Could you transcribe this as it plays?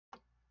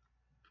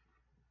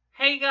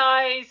Hey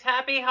guys,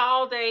 happy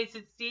holidays.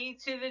 It's D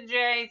to the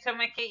J,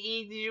 DJMike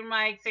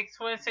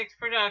DJMike626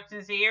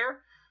 Productions here.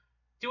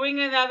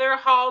 Doing another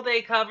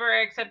holiday cover,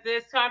 except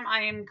this time I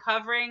am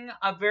covering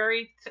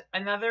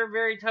another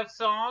very tough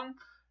song.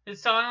 The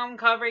song I'm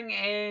covering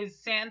is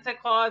Santa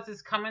Claus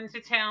is Coming to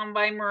Town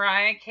by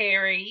Mariah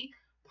Carey.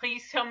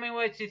 Please tell me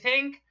what you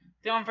think.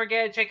 Don't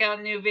forget to check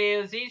out new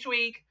videos each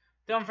week.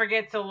 Don't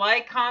forget to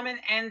like, comment,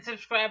 and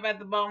subscribe at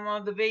the bottom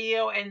of the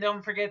video. And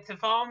don't forget to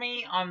follow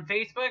me on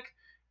Facebook,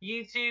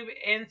 YouTube,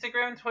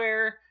 Instagram,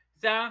 Twitter,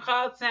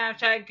 SoundCloud,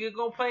 Snapchat,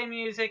 Google Play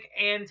Music,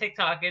 and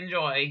TikTok.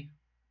 Enjoy.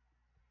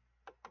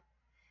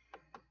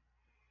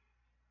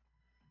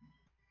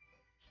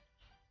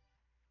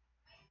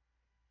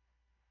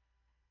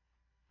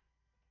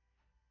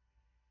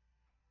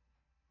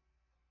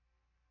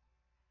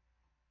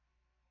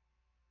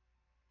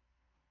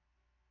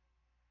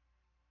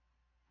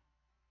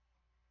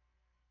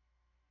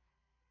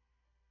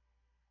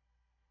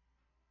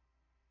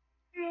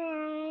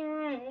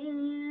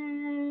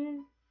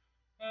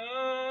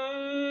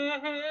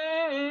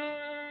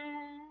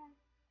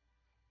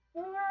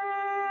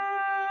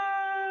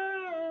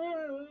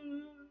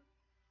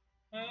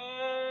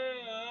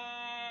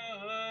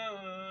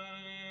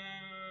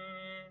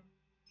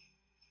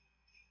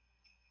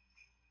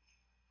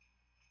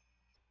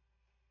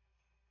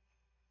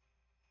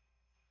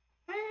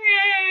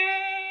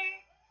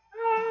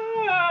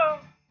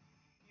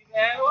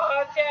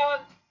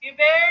 You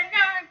better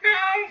not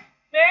cry,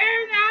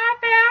 better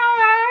not bow,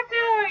 I'll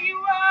tell you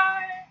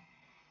why.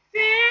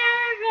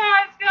 Santa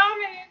Claus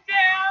coming to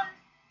town,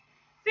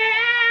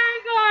 Santa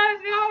Claus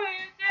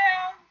coming to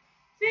town,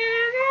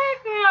 Santa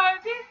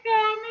Claus is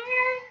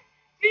coming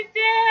to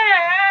town.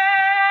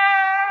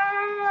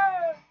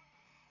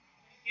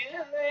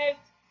 You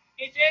lift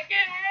your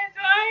chicken and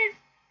twice,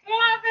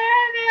 come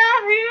and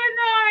down here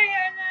night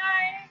and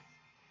night.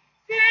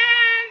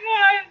 Santa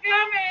Claus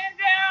coming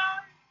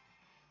down.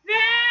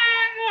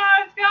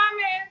 Santa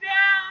coming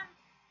down.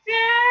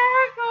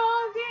 Santa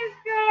Claus is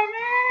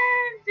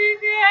coming to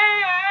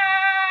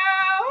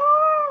town.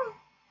 Woo!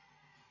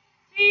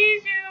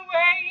 Sees you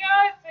when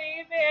you're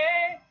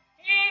sleeping.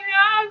 He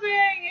knows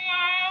when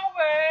you're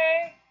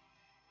away.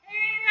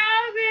 He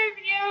knows if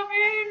you've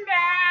been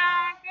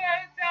back.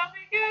 Tell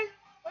me good,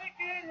 what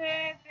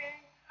goodness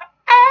is.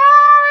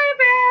 Oh, you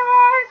better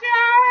watch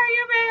out.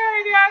 You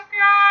better not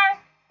cry.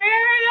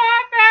 Better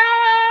not bow.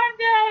 I'll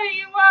tell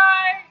you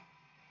why.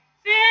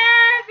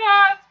 Santa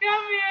Claus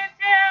coming to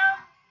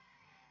town.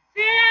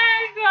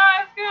 Santa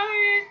Claus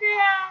coming to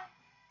town.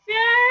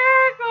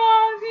 Santa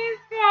Claus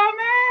is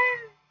coming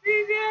to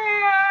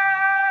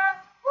town.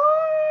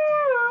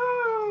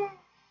 Woo!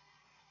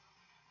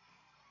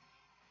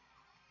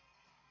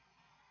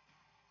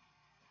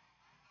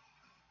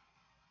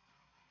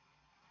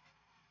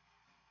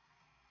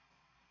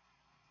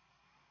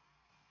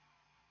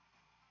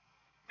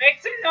 Make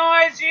some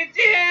noise,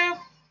 YouTube!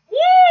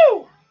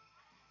 Woo!